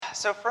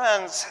So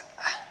friends,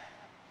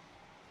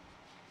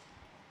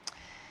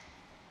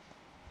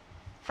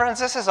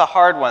 this is a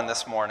hard one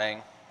this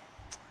morning.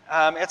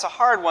 It's a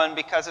hard one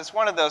because it's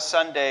one of those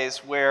Sundays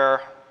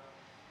where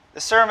the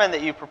sermon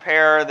that you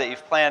prepare, that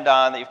you've planned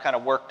on, that you've kind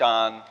of worked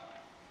on,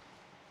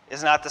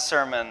 is not the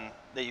sermon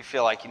that you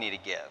feel like you need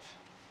to give.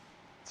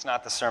 It's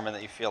not the sermon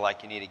that you feel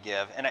like you need to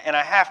give. And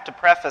I have to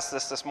preface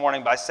this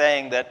morning by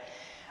saying that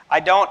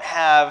I don't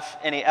have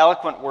any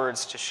eloquent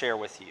words to share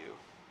with you.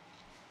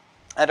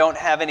 I don't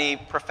have any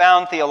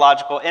profound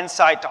theological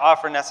insight to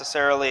offer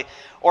necessarily,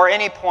 or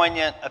any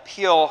poignant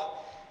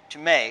appeal to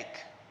make.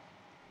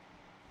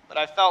 But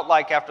I felt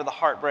like after the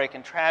heartbreak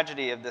and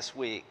tragedy of this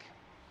week,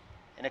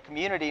 in a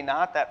community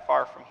not that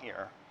far from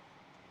here,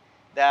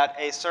 that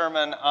a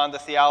sermon on the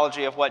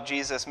theology of what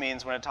Jesus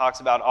means when it talks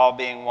about all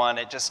being one,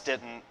 it just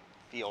didn't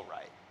feel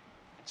right.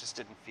 It just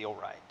didn't feel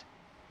right.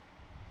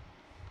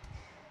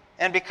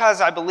 And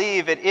because I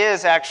believe it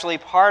is actually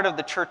part of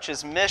the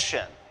church's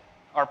mission,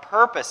 our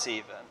purpose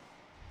even,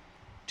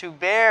 to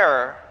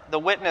bear the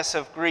witness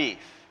of grief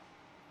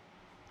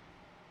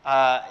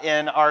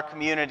in our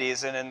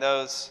communities and in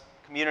those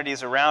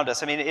communities around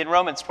us. I mean, in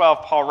Romans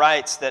 12, Paul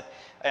writes that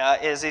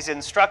as he's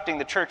instructing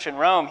the church in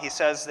Rome, he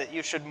says that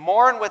you should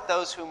mourn with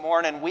those who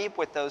mourn and weep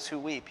with those who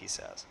weep, he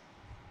says.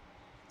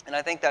 And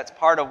I think that's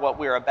part of what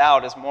we're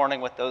about, is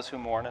mourning with those who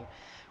mourn and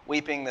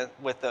weeping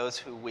with those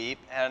who weep.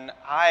 And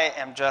I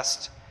am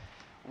just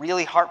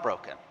really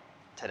heartbroken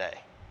today.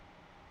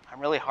 I'm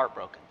really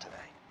heartbroken today.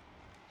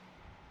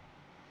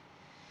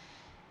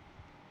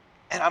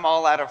 And I'm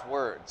all out of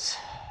words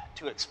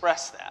to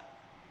express that.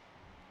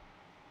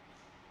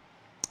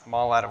 I'm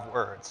all out of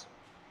words.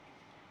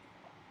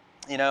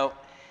 You know,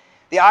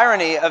 the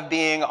irony of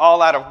being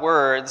all out of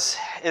words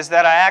is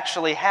that I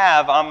actually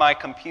have on my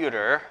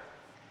computer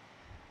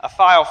a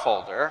file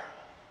folder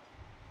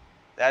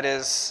that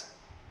is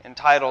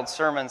entitled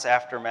Sermons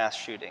After Mass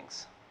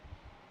Shootings.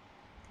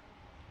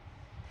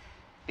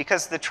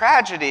 Because the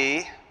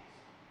tragedy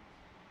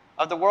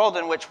of the world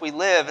in which we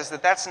live is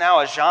that that's now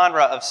a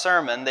genre of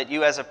sermon that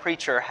you as a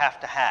preacher have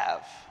to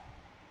have.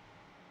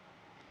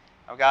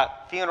 I've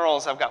got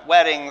funerals, I've got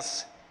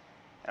weddings,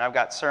 and I've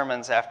got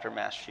sermons after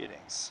mass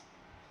shootings.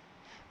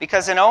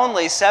 Because in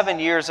only 7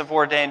 years of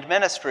ordained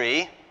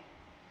ministry,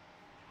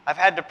 I've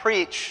had to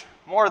preach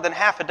more than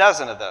half a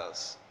dozen of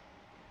those.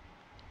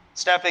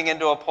 Stepping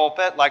into a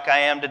pulpit like I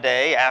am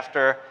today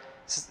after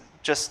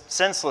just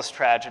senseless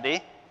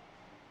tragedy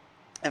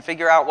and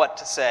figure out what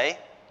to say.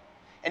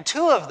 And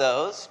two of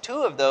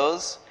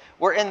those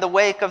were in the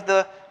wake of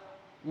the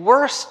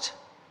worst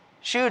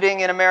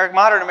shooting in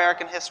modern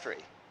American history.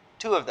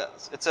 Two of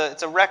those. It's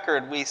a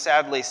record we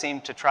sadly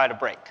seem to try to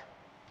break.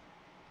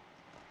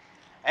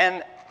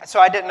 And so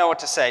I didn't know what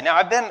to say. Now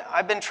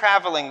I've been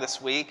traveling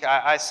this week.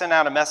 I sent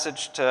out a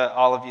message to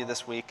all of you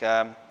this week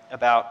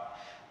about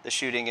the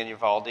shooting in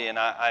Uvalde, and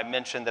I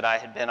mentioned that I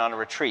had been on a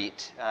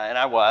retreat, and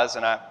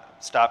I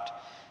stopped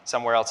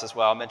somewhere else as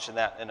well. I'll mention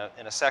that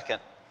in a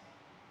second.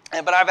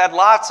 But I've had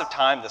lots of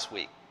time this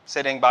week,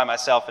 sitting by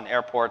myself in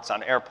airports,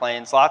 on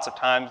airplanes, lots of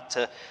time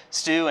to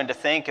stew and to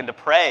think and to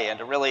pray and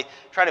to really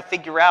try to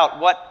figure out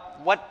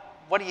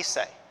what do you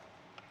say?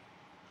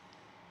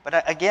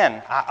 But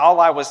again,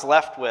 all I was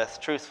left with,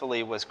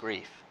 truthfully, was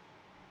grief.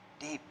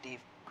 Deep,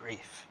 deep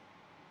grief.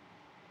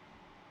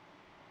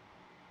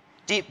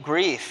 Deep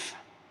grief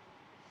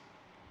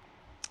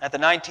at the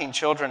 19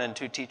 children and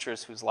 2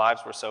 teachers whose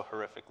lives were so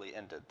horrifically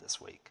ended this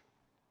week.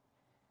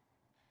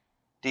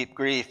 Deep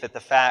grief at the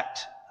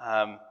fact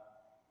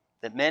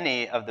that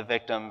many of the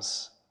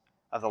victims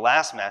of the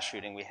last mass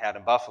shooting we had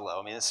in Buffalo,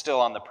 I mean, it's still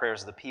on the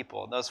prayers of the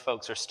people. Those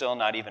folks are still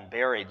not even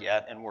buried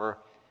yet, and we're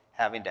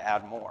having to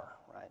add more,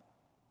 right?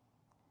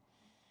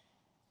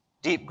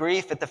 Deep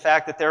grief at the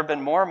fact that there have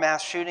been more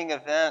mass shooting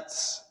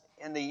events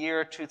in the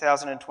year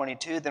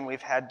 2022 than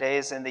we've had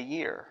days in the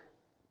year.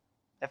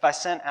 If I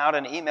sent out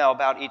an email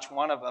about each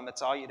one of them,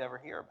 it's all you'd ever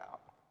hear about.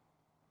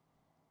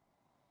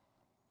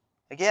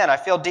 Again, I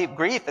feel deep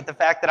grief at the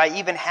fact that I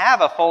even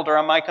have a folder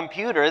on my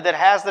computer that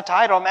has the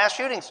title Mass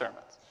Shooting Sermons.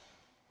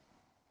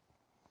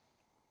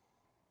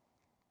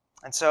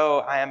 And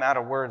so I am out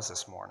of words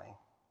this morning.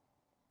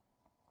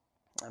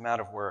 I'm out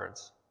of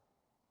words.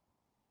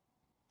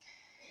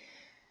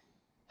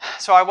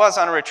 So I was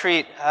on a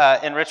retreat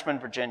in Richmond,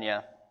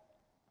 Virginia,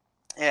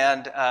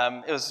 and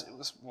it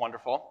was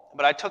wonderful.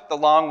 But I took the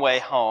long way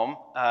home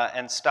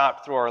and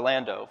stopped through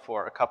Orlando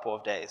for a couple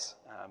of days.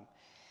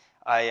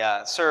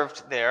 I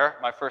served there.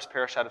 My first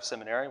parish out of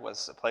seminary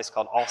was a place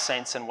called All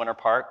Saints in Winter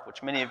Park,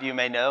 which many of you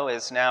may know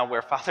is now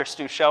where Father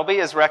Stu Shelby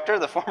is rector,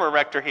 the former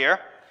rector here.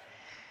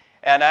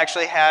 And I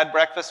actually had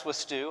breakfast with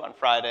Stu on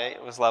Friday.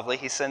 It was lovely.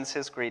 He sends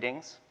his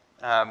greetings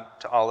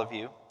to all of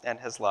you and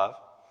his love.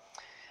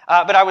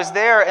 But I was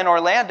there in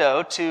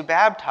Orlando to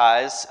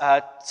baptize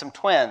some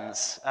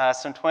twins,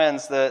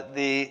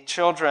 the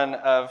children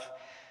of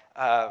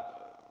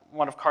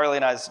one of Carly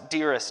and I's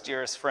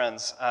dearest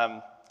friends.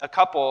 A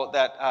couple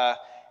that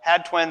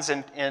had twins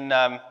in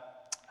it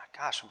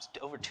was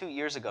over 2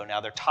 years ago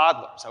now. They're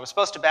toddlers. I was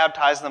supposed to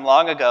baptize them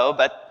long ago,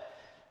 but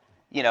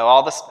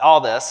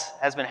all this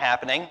has been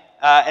happening.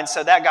 And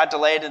so that got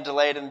delayed and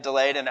delayed and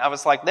delayed. And I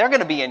was like, they're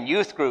going to be in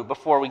youth group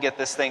before we get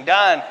this thing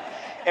done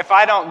if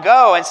I don't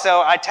go. And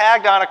so I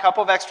tagged on a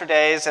couple of extra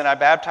days, and I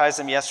baptized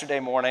them yesterday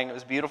morning. It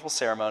was a beautiful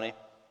ceremony.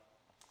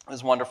 It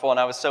was wonderful, and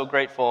I was so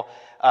grateful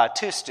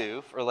to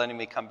Stu for letting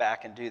me come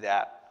back and do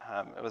that.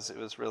 It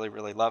was really,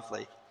 really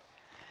lovely.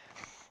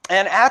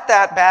 And at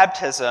that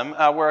baptism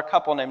were a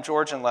couple named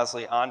George and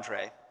Leslie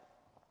Andre.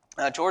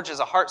 George is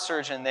a heart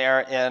surgeon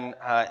there in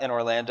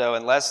Orlando,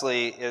 and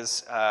Leslie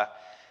is,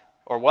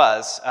 or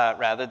was,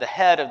 rather, the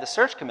head of the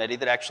search committee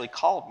that actually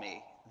called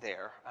me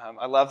there.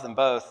 I love them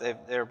both.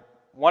 They're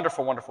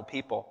wonderful, wonderful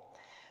people.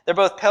 They're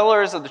both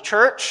pillars of the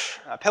church,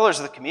 pillars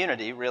of the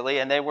community, really,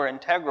 and they were an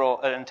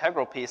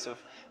integral piece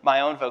of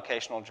my own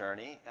vocational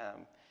journey.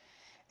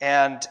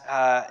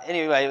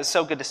 Anyway, it was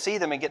so good to see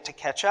them and get to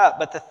catch up.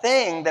 But the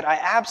thing that I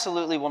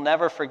absolutely will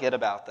never forget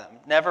about them,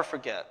 never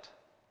forget,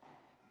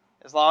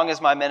 as long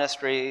as my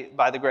ministry,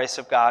 by the grace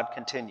of God,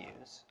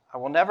 continues, I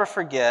will never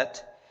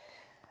forget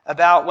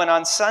about when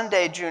on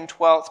Sunday, June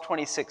 12th,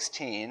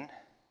 2016,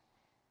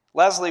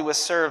 Leslie was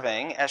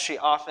serving, as she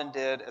often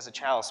did as a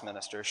chalice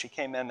minister. She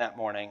came in that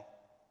morning.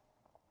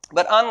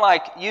 But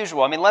unlike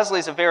usual,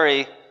 Leslie's a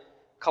very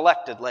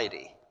collected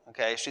lady,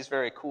 okay? She's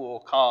very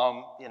cool,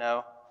 calm,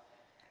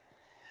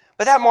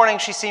 But that morning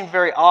she seemed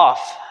very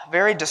off,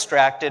 very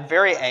distracted,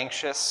 very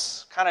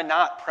anxious, kind of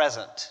not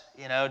present,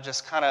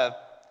 just kind of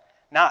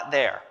not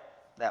there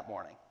that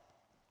morning.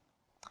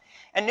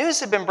 And news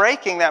had been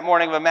breaking that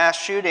morning of a mass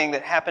shooting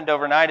that happened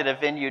overnight at a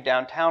venue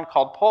downtown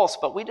called Pulse,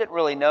 but we didn't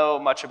really know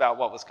much about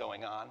what was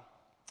going on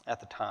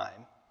at the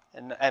time.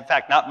 And in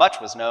fact, not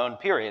much was known,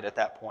 period, at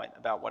that point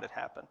about what had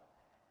happened.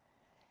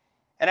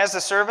 And as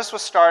the service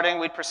was starting,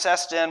 we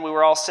processed in. We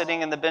were all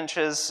sitting in the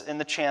benches in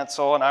the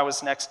chancel, and I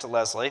was next to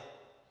Leslie.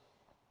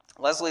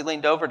 Leslie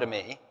leaned over to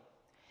me,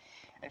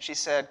 and she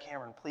said,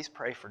 "Cameron, please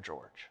pray for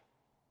George.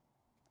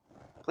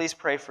 Please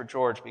pray for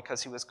George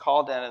because he was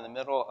called in the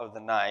middle of the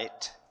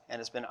night and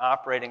has been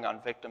operating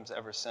on victims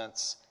ever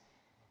since,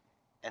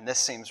 and this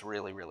seems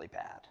really, really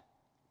bad."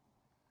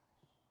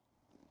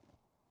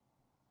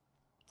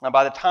 Now,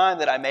 by the time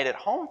that I made it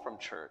home from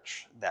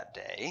church that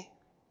day,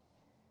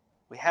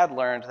 we had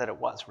learned that it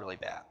was really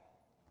bad.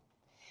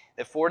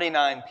 That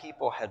 49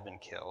 people had been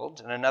killed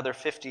and another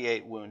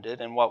 58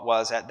 wounded in what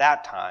was, at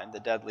that time, the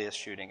deadliest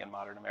shooting in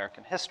modern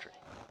American history.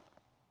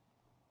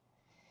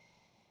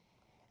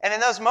 And in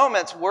those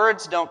moments,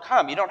 words don't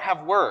come. You don't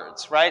have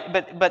words, right?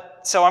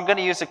 So I'm going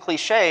to use a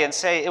cliche and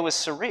say it was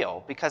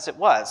surreal, because it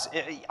was.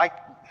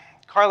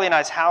 Carly and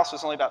I's house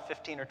was only about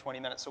 15 or 20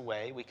 minutes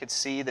away. We could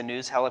see the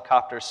news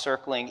helicopters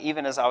circling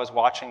even as I was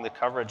watching the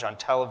coverage on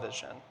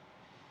television.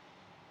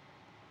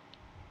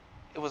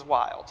 It was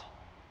wild.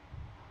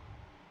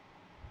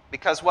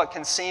 Because what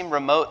can seem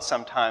remote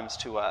sometimes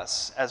to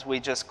us as we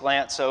just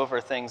glance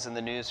over things in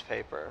the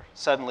newspaper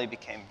suddenly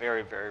became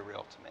very, very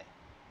real to me.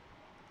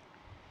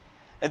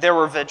 There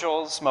were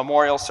vigils,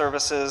 memorial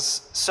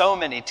services, so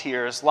many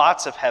tears,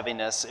 lots of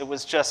heaviness. It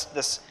was just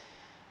this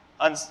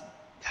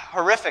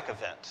horrific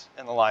event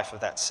in the life of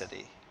that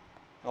city,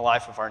 in the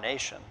life of our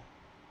nation.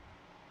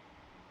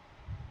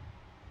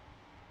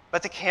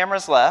 But the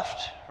cameras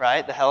left,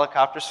 right? The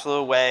helicopters flew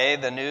away,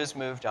 the news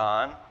moved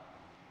on,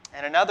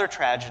 and another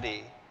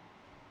tragedy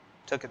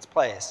took its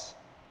place.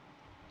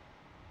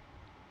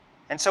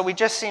 And so we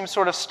just seem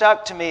sort of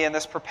stuck, to me, in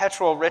this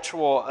perpetual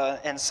ritual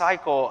and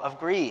cycle of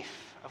grief.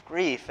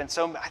 And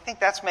so I think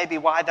that's maybe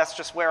why that's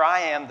just where I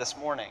am this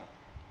morning.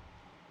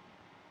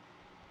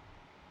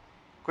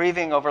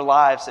 Grieving over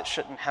lives that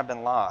shouldn't have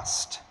been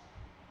lost.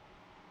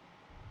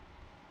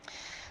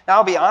 Now,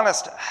 I'll be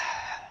honest,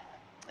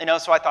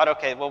 so I thought,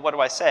 okay, well, what do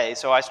I say?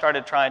 So I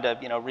started trying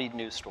to, read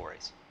news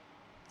stories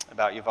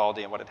about Uvalde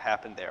and what had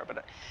happened there.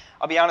 But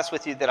I'll be honest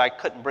with you that I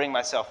couldn't bring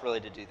myself really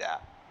to do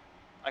that.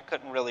 I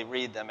couldn't really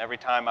read them. Every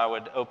time I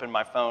would open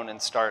my phone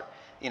and start,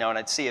 and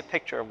I'd see a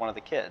picture of one of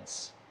the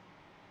kids.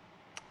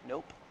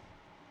 Nope.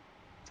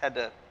 Had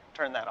to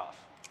turn that off.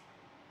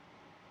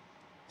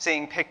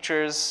 Seeing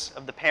pictures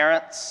of the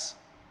parents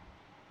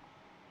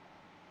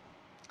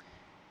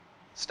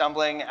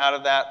stumbling out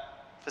of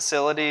that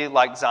facility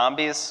like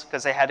zombies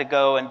because they had to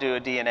go and do a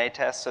DNA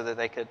test so that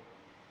they could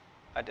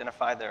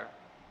identify their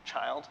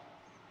child.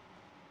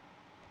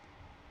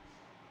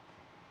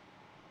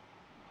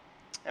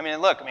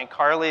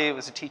 Carly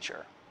was a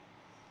teacher.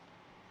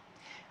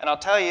 And I'll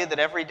tell you that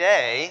every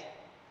day,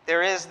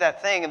 there is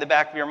that thing in the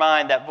back of your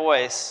mind, that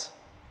voice.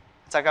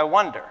 It's like, I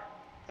wonder.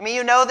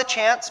 The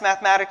chance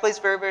mathematically is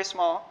very, very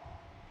small.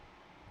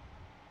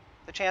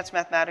 The chance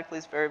mathematically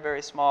is very,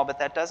 very small, but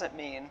that doesn't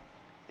mean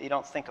that you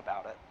don't think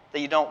about it, that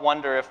you don't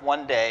wonder if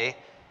one day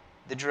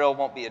the drill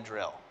won't be a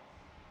drill,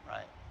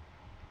 right?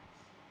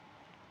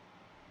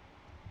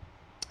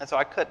 And so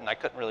I couldn't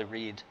really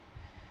read.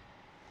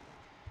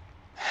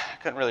 I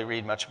couldn't really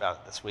read much about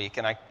it this week,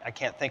 and I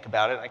can't think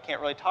about it. I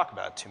can't really talk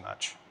about it too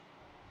much.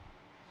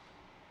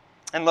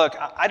 And look,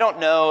 I don't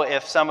know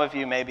if some of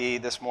you maybe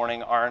this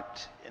morning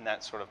aren't in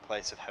that sort of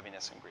place of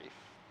heaviness and grief.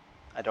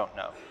 I don't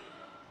know.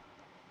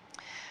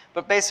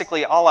 But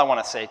basically, all I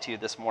want to say to you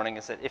this morning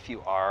is that if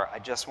you are, I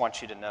just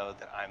want you to know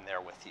that I'm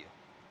there with you.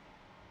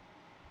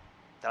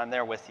 That I'm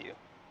there with you.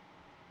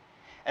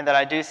 And that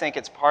I do think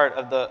it's part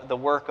of the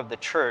work of the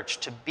church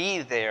to be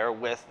there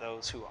with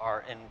those who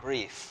are in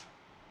grief.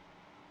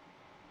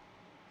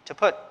 To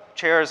put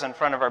chairs in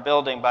front of our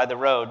building by the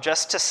road,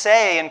 just to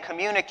say and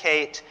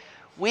communicate,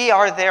 we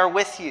are there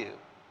with you.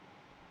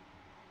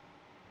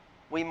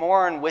 We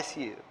mourn with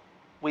you.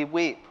 We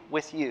weep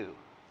with you.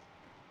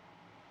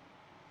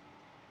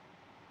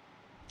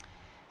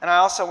 And I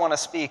also want to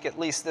speak at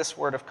least this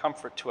word of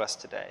comfort to us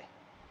today.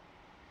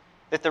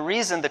 That the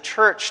reason the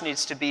church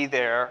needs to be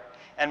there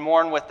and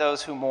mourn with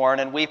those who mourn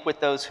and weep with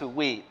those who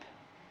weep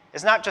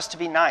is not just to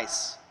be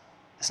nice.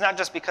 It's not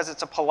just because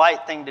it's a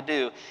polite thing to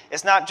do.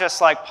 It's not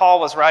just like Paul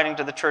was writing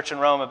to the church in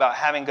Rome about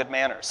having good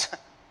manners.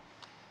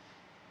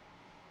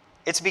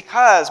 It's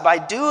because by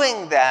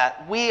doing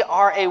that, we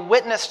are a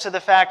witness to the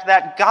fact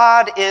that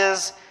God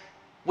is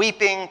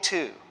weeping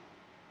too.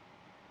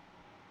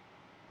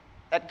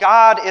 That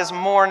God is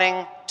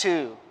mourning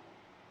too.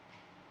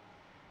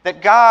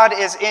 That God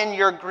is in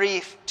your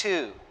grief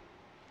too.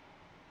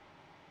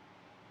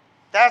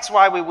 That's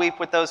why we weep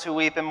with those who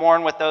weep and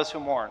mourn with those who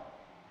mourn.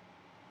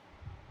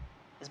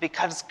 It's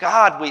because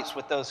God weeps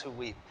with those who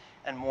weep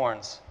and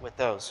mourns with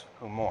those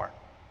who mourn.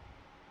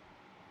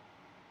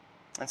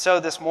 And so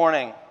this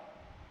morning,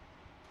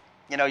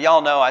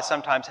 y'all know I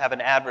sometimes have an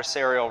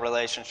adversarial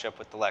relationship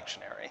with the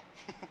lectionary.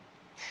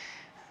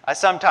 I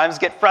sometimes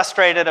get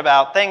frustrated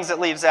about things it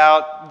leaves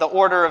out. The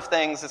order of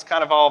things is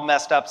kind of all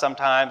messed up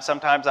sometimes.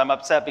 Sometimes I'm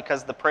upset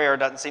because the prayer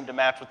doesn't seem to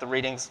match with the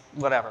readings,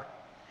 whatever.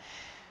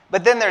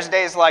 But then there's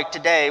days like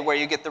today where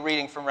you get the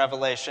reading from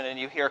Revelation and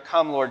you hear,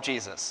 "Come, Lord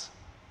Jesus."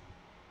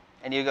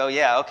 And you go,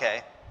 yeah,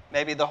 okay,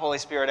 maybe the Holy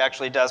Spirit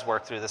actually does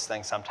work through this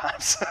thing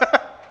sometimes.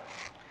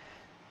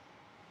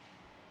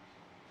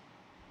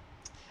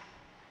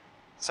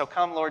 So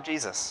come, Lord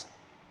Jesus.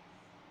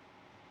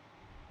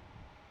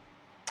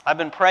 I've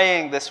been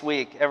praying this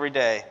week every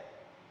day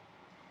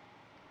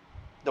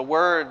the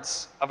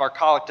words of our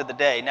collect of the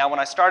day. Now, when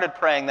I started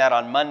praying that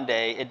on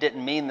Monday, it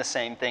didn't mean the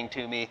same thing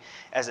to me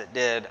as it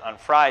did on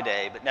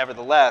Friday, but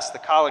nevertheless, the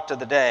collect of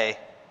the day,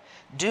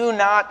 do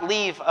not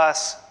leave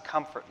us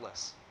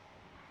comfortless.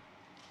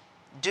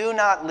 Do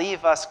not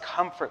leave us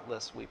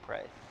comfortless, we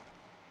pray,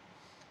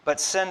 but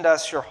send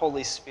us your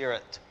Holy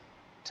Spirit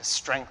to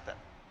strengthen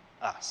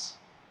us.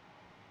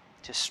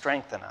 To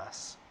strengthen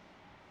us.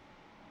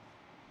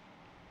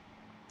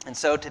 And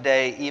so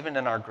today, even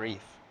in our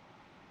grief,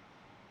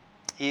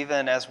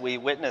 even as we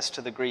witness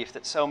to the grief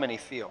that so many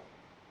feel,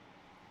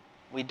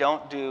 we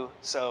don't do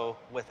so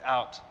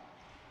without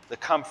the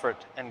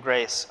comfort and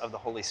grace of the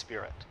Holy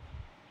Spirit.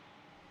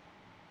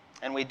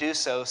 And we do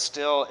so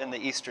still in the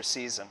Easter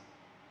season,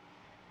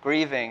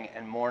 grieving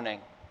and mourning,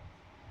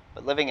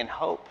 but living in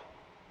hope.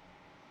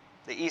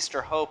 The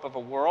Easter hope of a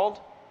world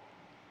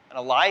and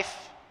a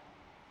life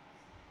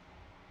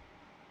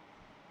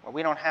where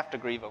we don't have to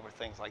grieve over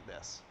things like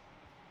this,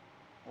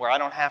 where I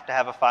don't have to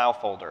have a file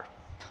folder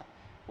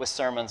with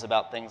sermons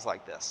about things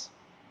like this.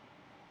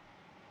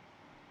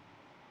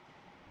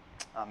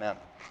 Amen.